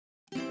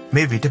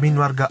මේ විටමින්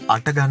වර්ග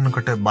 8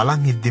 ගන්නකොට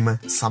බලන් ඉද්දිම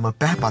සම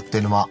පැහැපත්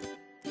වෙනවා.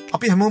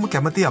 අපි හැමෝම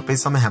කැමති අපේ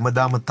සම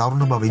හැමදාම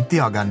තරුණ බවින්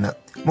තියාගන්න.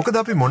 මොකද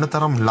අපි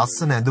මොනතරම්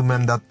ලස්සන ඇඳුම්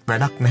ඇඳත්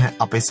වැඩක් නැහැ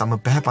අපේ සම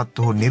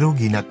පැහැපත් හෝ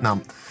නිරෝගී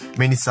නැත්නම්.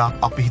 මේ නිසා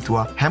අපි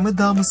හිතුවා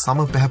හැමදාම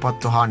සම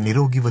පැහැපත්ව හා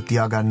නිරෝගීව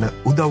තියාගන්න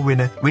උදව්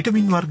වෙන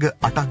විටමින් වර්ග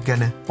 8ක්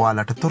ගැන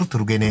ඔයාලට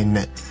තොරතුරු ගෙන එන්න.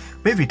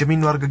 මේ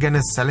විටමින් වර්ග ගැන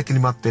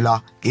සැලකිලිමත් වෙලා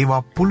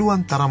ඒවා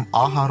පුළුවන් තරම්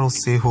ආහාර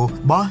ඔස්සේ හෝ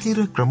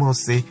බාහිර ක්‍රම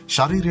ඔස්සේ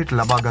ශරීරයට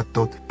ලබා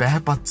ගත්තොත්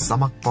පැහැපත්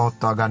සමක්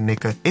පවත්වා ගන්න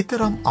එක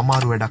එතරම්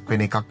අමාරු වැඩක්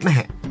වෙන එකක්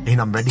නැහැ.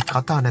 එහෙනම් වැඩි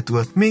කතා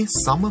නැතුව මේ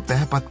සම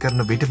පැහැපත්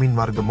කරන විටමින්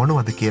වර්ග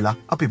මොනවද කියලා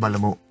අපි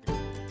බලමු.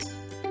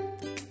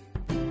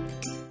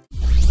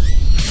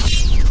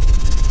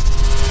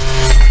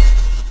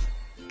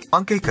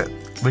 අංක 1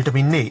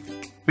 විටමින් A.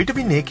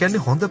 විටමින් A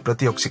කියන්නේ හොඳ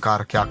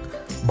ප්‍රතිඔක්සිකාරකයක්.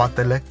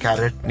 බතල,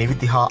 කැරට්,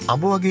 නිවිති හා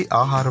අඹ වගේ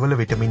ආහාරවල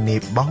විටමින් A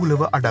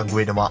බහුලව අඩංගු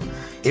වෙනවා.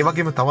 ඒ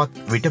වගේම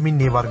තවත්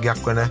විටමින් A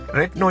වර්ගයක් වන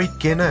රෙට්නොයිඩ්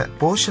කියන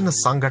පෝෂණ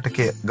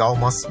සංඝටකය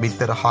ගවමස්,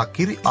 බිත්තර හා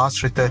කිරි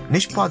ආශ්‍රිත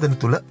නිෂ්පාදන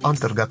තුල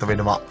අන්තර්ගත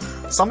වෙනවා.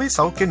 සමේ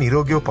සෞඛ්‍ය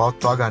නිරෝගීව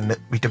පවත්වා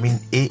ගන්න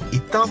විටමින් A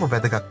ඉතාම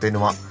වැදගත්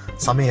වෙනවා.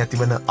 සමේ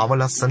ඇතිවන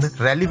අවලස්සන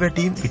රැලි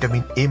වැටීම්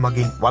විටමින් A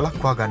මගින්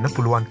වළක්වා ගන්න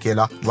පුළුවන්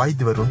කියලා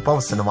වෛද්‍යවරුන්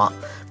පවසනවා.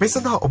 මේ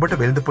සඳහා ඔබට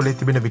වෙළඳ පොලේ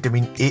තිබෙන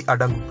විටමින් A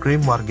අඩංගු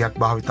ක්‍රීම් වර්ගයක්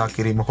භාවිතා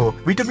කිරීම හෝ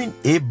විටමින්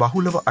A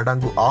බහුලව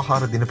අඩංගු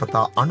ආහාර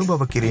දිනපතා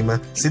අනුභව කිරීම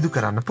සිදු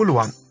කරන්න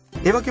පුළුවන්.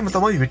 ඒ වගේම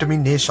තමයි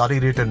විටමින් A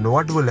ශරීරයට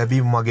නොඅඩුව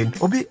ලැබීම මගින්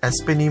ඔබේ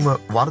ඇස්පෙනීම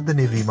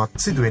වර්ධනය වීමත්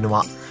සිදු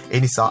වෙනවා. ඒ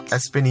නිසා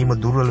ඇස්පෙනීම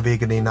දුර්වල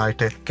වේගෙන යන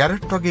අයට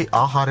කැරට් වගේ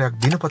ආහාරයක්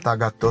දිනපතා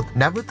ගත්තොත්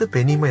නැවත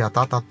පෙනීම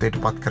යථා තත්ත්වයට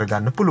පත්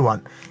කරගන්න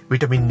පුළුවන්.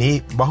 විටමින් A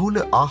බහුල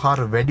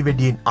ආහාර වැඩි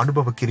වැඩියෙන්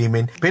අනුභව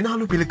කිරීමෙන්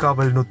පෙනහළු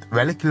පිළිකාවලුත්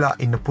වැළකීලා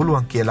ඉන්න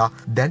පුළුවන් කියලා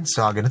දැන්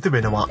සොයාගෙන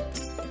තිබෙනවා.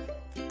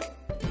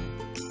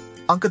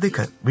 අංක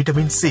 2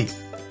 විටමින් C.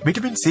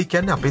 විටමින් C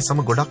කියන්නේ අපේ සම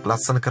ගොඩක්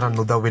ලස්සන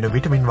කරන්න උදව් වෙන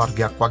විටමින්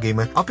වර්ගයක්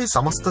වගේම අපේ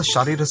සමස්ත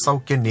ශරීර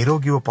සෞඛ්‍ය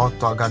නිරෝගීව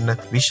පවත්වා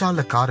ගන්න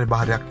විශාල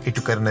කාර්යභාරයක්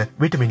ඉටු කරන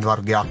විටමින්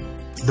වර්ගයක්.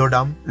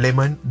 දොඩම්,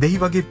 ලෙමන්, දෙහි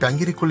වගේ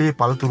පැංගිරි කුලයේ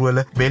පළතුරු වල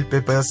බෙල්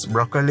පෙපර්ස්,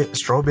 බ්‍රොකොලි,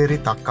 ස්ට්‍රෝබෙරි,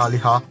 තක්කාලි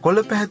හා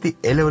කොළ පැහැති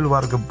එළවලු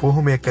වර්ග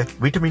බොහොමයක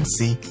විටමින්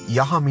C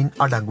යහමින්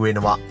අඩංගු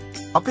වෙනවා.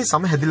 අපේ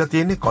සම හැදිලා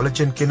තියෙන්නේ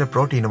කොලජන් කියන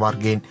ප්‍රෝටීන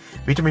වර්ගයෙන්.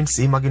 විටමින්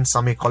C මගින්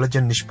සමේ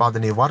කොලජන්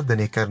නිෂ්පාදනය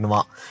වර්ධනය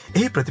කරනවා.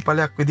 එහි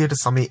ප්‍රතිඵලයක් විදිහට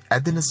සමේ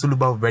ඇදෙන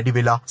සුළු බව වැඩි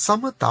වෙලා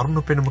සම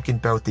තරුණ පෙනුමකින්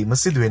පැවතීම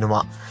සිදු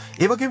වෙනවා.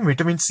 ඒ වගේම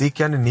විටමින් C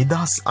කියන්නේ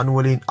නිදහස් අණු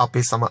වලින්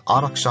අපේ සම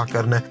ආරක්ෂා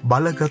කරන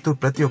බලගතු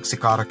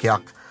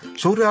ප්‍රතිඔක්සිකාරකයක්.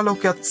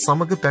 සූර්යාලෝකයත්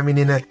සමග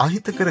පැමිණෙන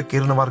අහිතකර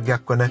කිරණ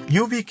වර්ගයක් වන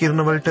UV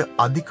කිරණ වලට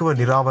අධිකව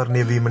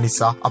නිරාවරණය වීම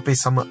නිසා අපේ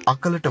සම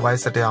අකලට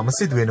වයසට යාම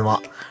සිදු වෙනවා.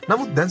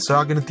 නමුත් දැන්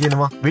සොයාගෙන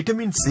තියෙනවා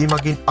විටමින් C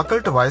මගින්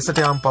අකලට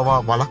වයසට යාම පවා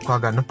වළක්වා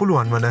ගන්න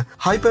පුළුවන් වන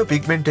හයිපර්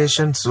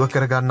පිග්මෙන්ටේෂන් සුව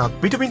කර ගන්නත්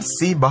විටමින්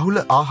C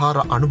බහුල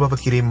ආහාර අනුභව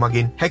කිරීම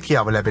මගින්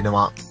හැකියාව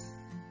ලැබෙනවා.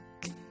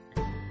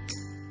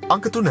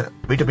 අංක 3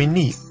 විටමින්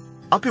E.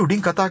 අපි උඩින්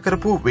කතා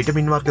කරපු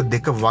විටමින් වර්ග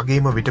දෙක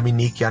වගේම විටමින්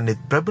E කියන්නේ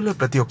ප්‍රබල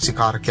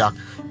ප්‍රතිඔක්සිකාරකයක්.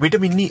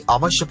 විටමින් E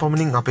අවශ්‍ය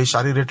පමණින් අපේ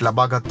ශරීරයට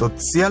ලබා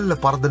ගත්තොත් සියල්ල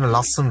පරදන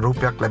ලස්සන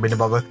රූපයක් ලැබෙන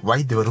බව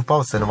වෛද්‍යවරු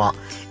පවසනවා.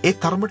 ඒ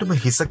තරමටම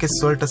හිස කෙස්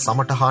වලට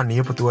සමට හා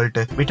නියපොතු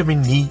වලට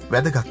විටමින් E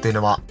වැදගත්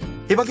වෙනවා.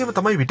 ඒ වගේම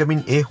තමයි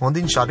විටමින් A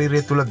හොඳින් ශරීරය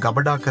තුල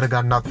ගබඩා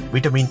කරගන්නත්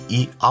විටමින් E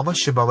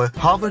අවශ්‍ය බව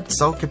හාවර්ඩ්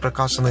සෞඛ්‍ය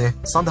ප්‍රකාශනය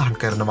සඳහන්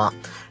කරනවා.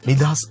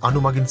 නිදහස් අණු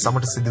මගින්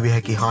සමට සිදුවිය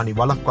හැකි හානි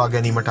වළක්වා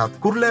ගැනීමටත්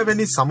කුරුල්ලා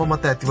වැනි සම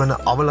මත ඇතිවන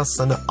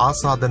අවලස්සන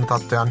ආසාදන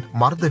තත්ත්වයන්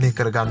මර්ධනය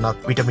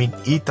කරගන්නත් විටමින්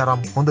E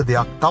තරම් හොඳ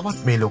දෙයක්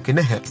තවත් මේ ලෝකේ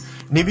නැහැ.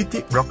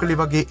 නිවිති, බ්‍රොකොලි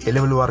වගේ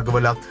එළවලු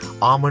වර්ගවලත්,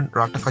 ආමන්ඩ්,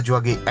 රටකජු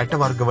වගේ ඇට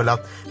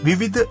වර්ගවලත්,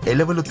 විවිධ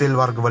එළවලු තෙල්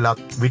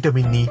වර්ගවලත්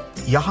විටමින් E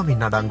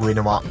යහමින් අඩංගු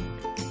වෙනවා.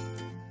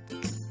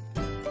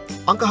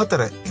 අංක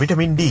 4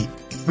 විටමින් D.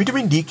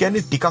 විටමින් D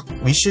කියන්නේ ටිකක්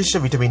විශේෂ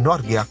විටමින්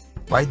වර්ගයක්.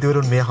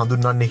 වෛද්‍යවරුන් මෙය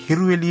හඳුන්වන්නේ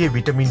හිරුවෙලියේ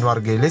විටමින්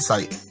වර්ගය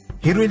ලෙසයි.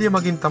 හිරුවෙලිය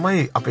මගින්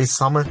තමයි අපේ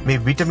සම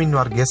මේ විටමින්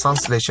වර්ගය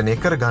සංශ්ලේෂණය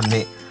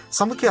කරගන්නේ.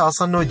 සමකේ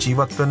ආසන්නව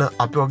ජීවත් වන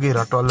අපි වගේ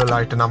රටවල්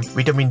වලට නම්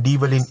විටමින් D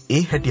වලින් ඒ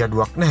හැටි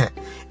අඩුවක් නැහැ.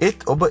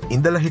 ඒත් ඔබ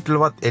ඉඳලා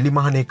හිටලවත්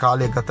එලිමහනේ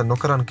කාලය ගත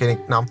නොකරන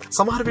කෙනෙක් නම්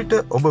සමහර විට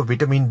ඔබ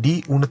විටමින් D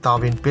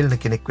ඌනතාවයෙන්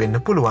පෙළෙන කෙනෙක් වෙන්න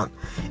පුළුවන්.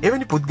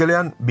 එවැනි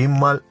පුද්ගලයන්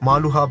බිම්මල්,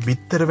 මාළු හා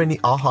බිත්තර වැනි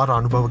ආහාර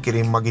අනුභව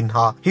කිරීම මගින්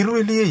හා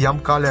හිරුවෙලියේ යම්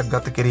කාලයක්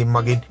ගත කිරීම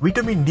මගින්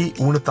විටමින් D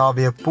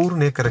ඌනතාවය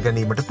පූර්ණය කර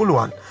ගැනීමට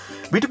පුළුවන්.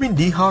 විටමින්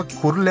D හා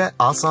කුරුල්ලා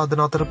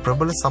ආසාදන අතර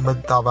ප්‍රබල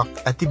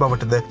සම්බන්ධතාවක් ඇති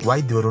බවටද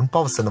වෛද්‍යවරුන්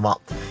පවසනවා.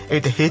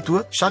 ඒට හේතුව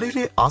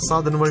ශරීරයේ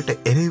ආසාදන වලට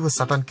එරෙහිව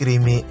සටන්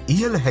කිරීමේ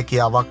ඉහළ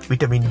හැකියාවක්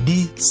විටමින් D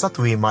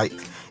සතු වීමයි.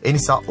 ඒ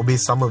නිසා ඔබේ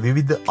සම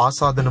විවිධ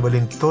ආසාදන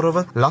වලින්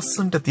තොරව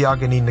ලස්සනට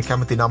තියාගෙන ඉන්න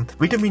කැමති නම්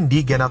විටමින්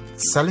D ගැනත්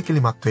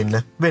සැලකිලිමත්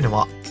වෙන්න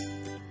වෙනවා.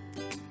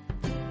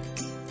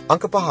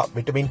 අංක 5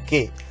 විටමින්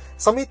K.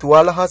 සමේ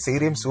තුවාල හා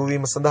සීරීම්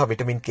සුවවීම සඳහා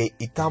විටමින් K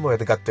ඉතාම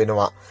වැදගත්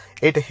වෙනවා.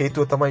 ඒට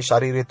හේතුව තමයි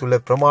ශරීරය තුල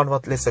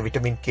ප්‍රමාණවත් ලෙස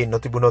විටමින් K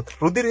නොතිබුණොත්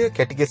රුධිරය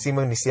කැටි ගැසීම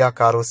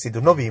නිසියාකාරව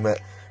සිදු නොවීම.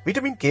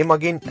 විටමින් K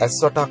මගින් ඇස්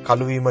වටා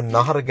කළු වීම,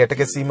 නහර ගැට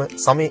ගැසීම,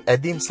 සමේ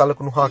ඇදීම්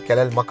සලකුණු හා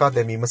කැලැල් මකා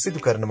දැමීම සිදු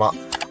කරනවා.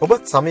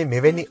 ඔබත් සමේ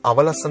මෙවැනි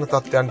අවලස්සන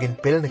තත්ත්වයන්ගෙන්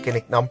පෙළෙන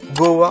කෙනෙක් නම්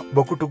ගෝවා,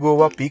 බොකුටු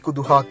ගෝවා,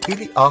 පීකුදු හා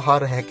කිරි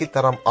ආහාර හැකි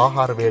තරම්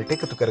ආහාර වේලට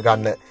එකතු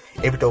කරගන්න.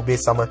 එවිට ඔබේ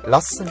සම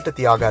ලස්සනට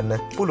තියාගන්න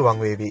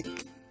පුළුවන් වේවි.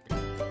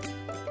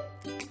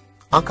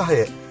 අංක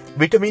 6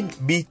 විටමින්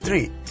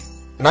B3.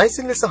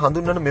 නයිසින් ලෙස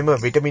හඳුන්වන මෙම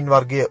විටමින්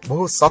වර්ගය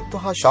බොහෝ සත්ව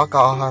හා ශාක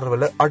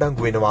ආහාරවල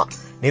අඩංගු වෙනවා.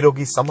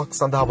 නිරෝගී සමක්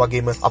සඳහා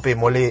වගේම අපේ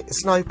මොළයේ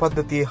ස්නායු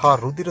පද්ධතියේ හා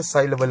රුධිර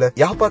සෛලවල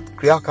යහපත්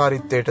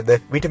ක්‍රියාකාරීත්වයටද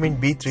විටමින්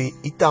B3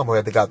 ඉතාම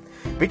වැදගත්.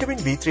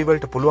 විටමින් B3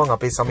 වලට පුළුවන්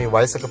අපේ සමේ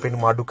වයසක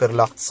පෙනුම අඩු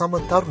කරලා සම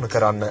තරුණ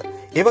කරන්න.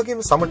 ඒ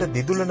වගේම සමට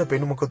දිදුලන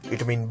පෙනුමකුත්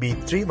විටමින්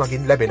B3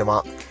 මගින්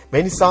ලැබෙනවා.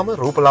 මේ නිසාම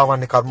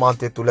රූපලාවන්‍ය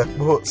කර්මාන්තය තුල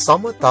බොහෝ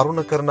සම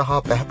තරුණ කරන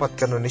හා පැහැපත්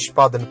කරන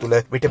නිෂ්පාදන තුල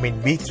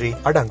විටමින් B3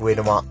 අඩංගු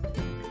වෙනවා.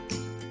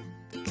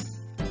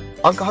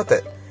 අංක 7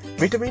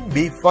 විටමින්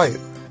B5.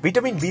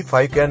 විටමින්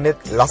B5 කියන්නේ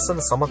ලස්සන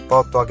සමක්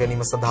පවත්වා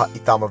ගැනීම සඳහා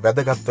ඉතාම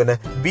වැදගත් වන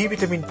B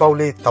විටමින්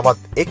පවුලේ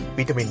තවත් එක්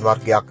විටමින්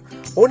වර්ගයක්.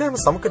 ඕනෑම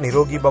සමක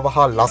නිරෝගී බව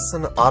හා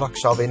ලස්සන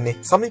ආරක්ෂා වෙන්නේ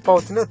සමේ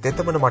පවතින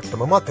තෙතමන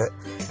මට්ටම මත.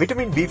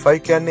 විටමින් B5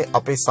 කියන්නේ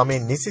අපේ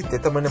සමේ නිසි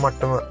තෙතමන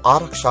මට්ටම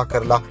ආරක්ෂා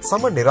කරලා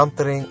සම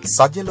නිරන්තරයෙන්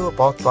සජලව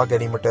පවත්වා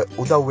ගැනීමට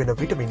උදව් වෙන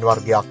විටමින්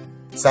වර්ගයක්.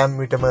 සෑම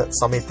විටම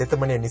සමේ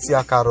තෙතමනය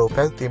නිසියාකාරව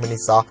පැවතීම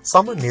නිසා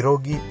සම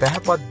නිරෝගී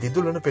පැහැපත්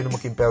දිදුලන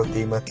පෙනුමකින්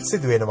පැවතීම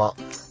සිදු වෙනවා.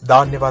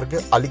 ධාන්‍ය වර්ග,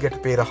 අලිගැට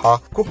පේර හා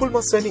කුකුල්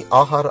මස් වැනි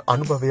ආහාර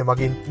අනුභවය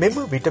මගින් මෙම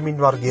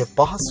විටමින් වර්ගය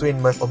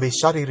පහසුවෙන්ම ඔබේ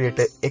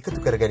ශරීරයට එකතු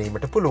කර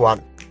ගැනීමට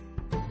පුළුවන්.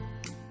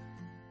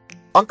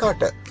 අංක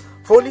 8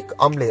 ෆෝලික්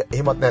අම්ලය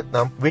එහෙමත්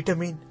නැත්නම්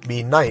විටමින්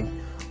B9.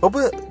 ඔබ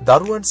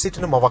දරුවන්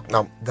සිටින මවක්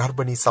නම්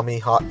ගර්භණී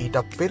සමයේ හා ඊට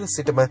පෙර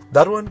සිටම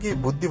දරුවන්ගේ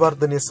බුද්ධි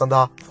වර්ධනය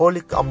සඳහා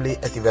ෆෝලික් අම්ලයේ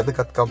ඇති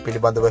වැදගත්කම්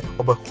පිළිබඳව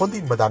ඔබ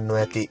හොඳින්ම දන්නවා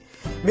ඇති.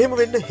 මෙහෙම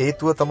වෙන්න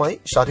හේතුව තමයි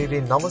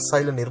ශරීරයේ නව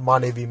සෛල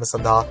නිර්මාණය වීම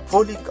සඳහා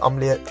ෆෝලික්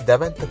අම්ලය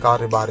දැවැන්ත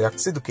කාර්යභාරයක්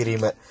සිදු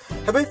කිරීම.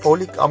 හැබැයි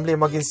ෆෝලික් අම්ලය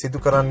මගින්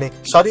සිදු කරන්නේ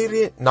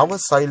ශරීරයේ නව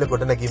සෛල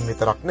ගොඩනැගීම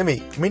විතරක්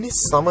නෙමෙයි.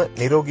 මිනිස් සම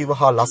නිරෝගීව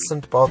හා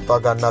ලස්සනට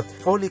පවත්වා ගන්නත්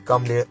ෆෝලික්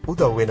අම්ලය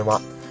උදව්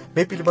වෙනවා.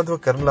 මේ පිළිබඳව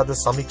කරන ලද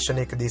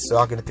සමීක්ෂණයකදී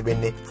සොයාගෙන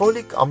තිබෙන්නේ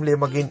ෆෝලික් අම්ලය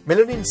මගින්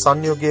මෙලනින්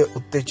සංයෝගය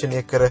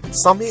උත්තේජනය කර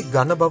සමේ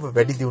ඝන බව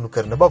වැඩි දියුණු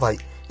කරන බවයි.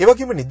 ඒ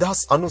වගේම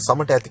නිදහස් අණු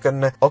සමට ඇති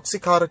කරන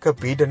ඔක්සිකාරක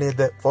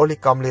පීඩනයද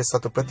ෆෝලික් අම්ලය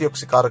සතු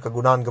ප්‍රතිඔක්සිකාරක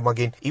ගුණාංග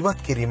මගින්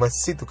ඉවත් කිරීම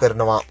සිදු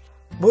කරනවා.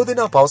 බොහෝ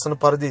දෙනා පවසන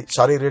පරිදි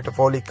ශරීරයට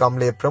ෆෝලික්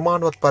අම්ලය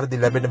ප්‍රමාණවත්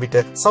පරිදි ලැබෙන විට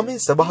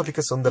සමේ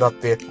ස්වභාවික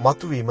සුන්දරත්වය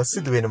මතුවීම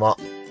සිදු වෙනවා.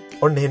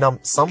 ඔන්න එහෙනම්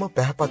සම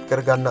පැහැපත්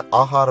කරගන්න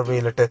ආහාර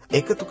වේලට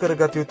එකතු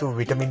කරගත යුතු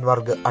විටමින්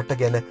වර්ග 8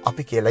 ගැන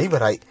අපි කියලා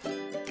ඉවරයි.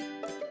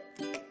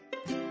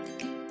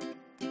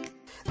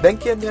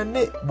 දැන්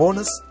කියන්නේ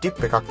බෝනස්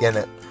ටිප් එකක්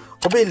ගැන.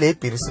 ඔබේ ලේ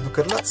පිරිසිදු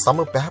කරලා සම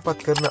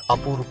පැහැපත් කරන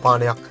අපූර්ව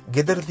පානයක්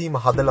ගෙදරදීම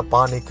හදලා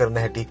පානය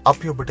කරන හැටි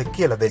අපි ඔබට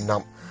කියලා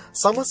දෙන්නම්.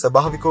 සම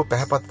ස්වභාවිකව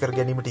පැහැපත් කර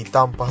ගැනීමට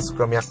ඉතාම පහසු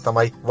ක්‍රමයක්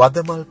තමයි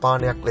වදමල්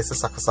පානයක් ලෙස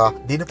සකසා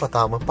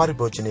දිනපතාම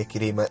පරිභෝජනය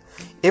කිරීම.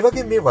 ඒ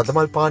වගේ මේ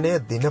වදමල් පානය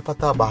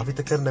දිනපතා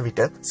භාවිත කරන විට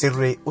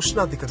සිරුරේ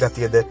උෂ්ණාධික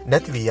ගතියද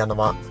නැති වී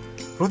යනවා.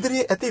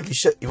 රුධිරයේ ඇති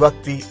විෂ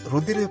ඉවත් වී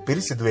රුධිරය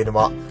පිරිසිදු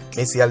වෙනවා.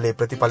 මේ සියල්ලේ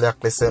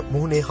ප්‍රතිඵලයක් ලෙස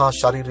මුහුණේ හා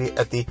ශරීරයේ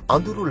ඇති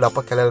අඳුරු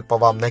ලප කැලල්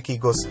පවා මැකී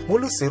ගොස්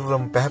මුළු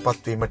සිරුරම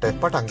පැහැපත් වීමට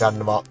පටන්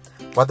ගන්නවා.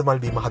 වදමල්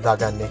බීම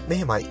හදාගන්නේ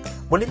මෙහෙමයි.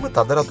 මුලින්ම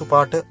තද රතු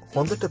පාට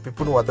හොඳට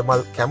පිපුණු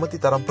වදමල් කැමති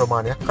තරම්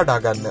ප්‍රමාණයක් කඩා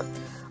ගන්න.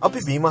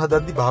 අපි බීම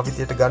හදද්දී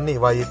භාවිතයට ගන්න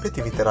ඒවායේ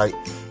පෙති විතරයි.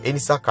 ඒ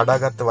නිසා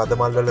කඩාගත්ත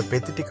වදමල් වල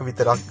පෙති ටික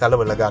විතරක්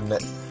ගලවලා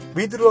ගන්න.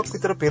 වීදුරුවක්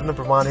විතර පිරෙන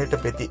ප්‍රමාණයට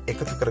පෙති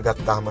එකතු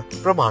කරගත්තාම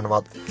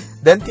ප්‍රමාණවත්.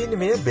 දැන්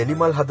තියෙන්නේ මේ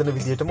බෙලිමල් හදන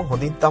විදියටම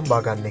හොඳින්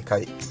තම්බා ගන්න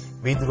එකයි.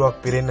 වීදුරුවක්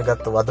පිරෙන්න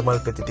ගත්ත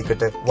වදමල් පෙති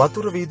ටිකට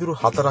වතුර වීදුරු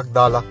 4ක්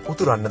දාලා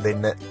උතුරන්න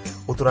දෙන්න.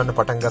 උතුරන්න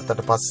පටන්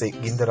ගත්තට පස්සේ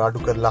ගින්දර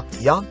අඩු කරලා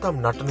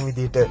යාන්තම් නටන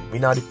විදියට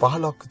විනාඩි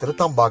 15ක් විතර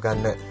තම්බා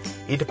ගන්න.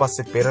 ඊට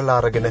පස්සේ පෙරලා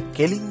අරගෙන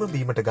කෙලින්ම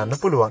බීමට ගන්න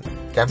පුළුවන්.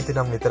 කැමති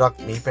නම්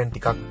විතරක් මී පැන්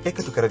ටිකක්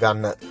එකතු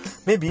කරගන්න.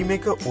 මේ බීම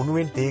එක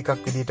උණුවෙන් තේ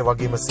එකක් විදියට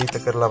වගේම සීත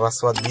කරලා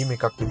රසවත් බීම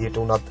එකක් විදියට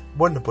උනත්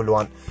බොන්න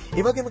පුළුවන්.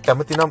 ඒ වගේම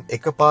කැමති නම්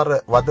එකපාර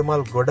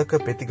වදමල් ගොඩක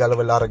පෙති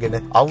ගලවලා අරගෙන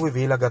අවුවේ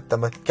වේලා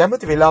ගත්තම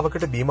කැමති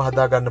වෙලාවකට බීම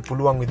හදා ගන්න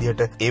පුළුවන්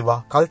විදියට ඒවා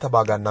කල්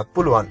තබා ගන්නත්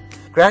පුළුවන්.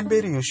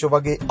 ක්‍රෑන්බේරි යුෂ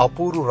වගේ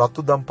අපූරු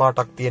රතු දම්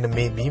පාටක් තියෙන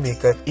මේ බීම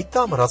එක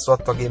ඉතාම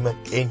රසවත් වගේම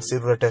එයින්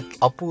සිරුරට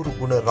අපූරු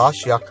ගුණ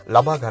රාශියක්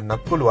ලබා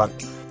ගන්නත් පුළුවන්.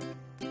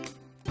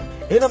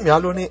 එහෙනම්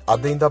යාළුවනේ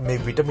අද ඉඳන්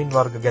මේ විටමින්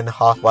වර්ග ගැන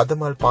හා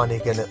වදමල් පානය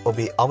ගැන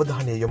ඔබේ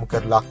අවධානය යොමු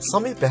කරලා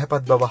සමේ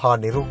පැහැපත් බව හා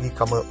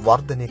නිරෝගීකම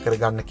වර්ධනය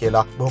කරගන්න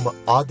කියලා බොහොම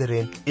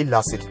ආදරයෙන්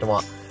ඉල්ලා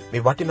සිටිනවා.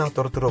 මේ වටිනා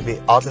තොරතුරු ඔබේ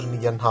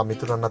ආදරණීයයන් හා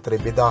මිතුරන්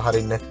අතරේ බෙදා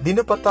හරින්න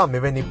දිනපතා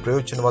මෙවැනි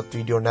ප්‍රයෝජනවත්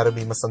වීඩියෝ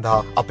නැරඹීම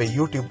සඳහා අපේ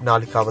YouTube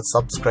නාලිකාව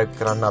subscribe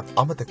කරන්නත්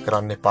අමතක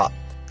කරන්න එපා.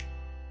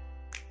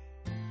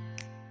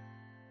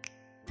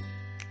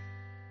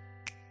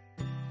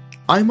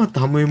 අයමත්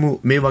හමුවෙමු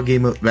මේ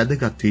වගේම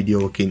වැදගත්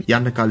වීඩියෝවකින්.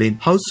 යන්න කලින්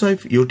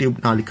Housewife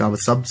YouTube නාලිකාව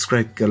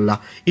subscribe කරලා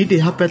ඊට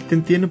එහා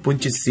පැත්තෙන් තියෙන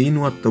පුංචි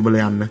සීනුවත්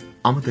ඔබලා යන්න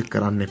අමතක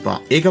කරන්න එපා.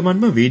 ඒ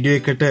ගමන්ම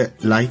වීඩියෝ එකට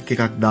like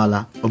එකක්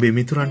දාලා ඔබේ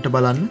මිතුරන්ට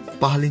බලන්න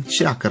පහලින්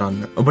share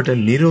කරන්න. ඔබට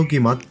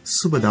නිරෝගීමත්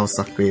සුබ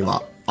දවසක්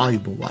වේවා.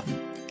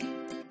 ආයුබෝවන්.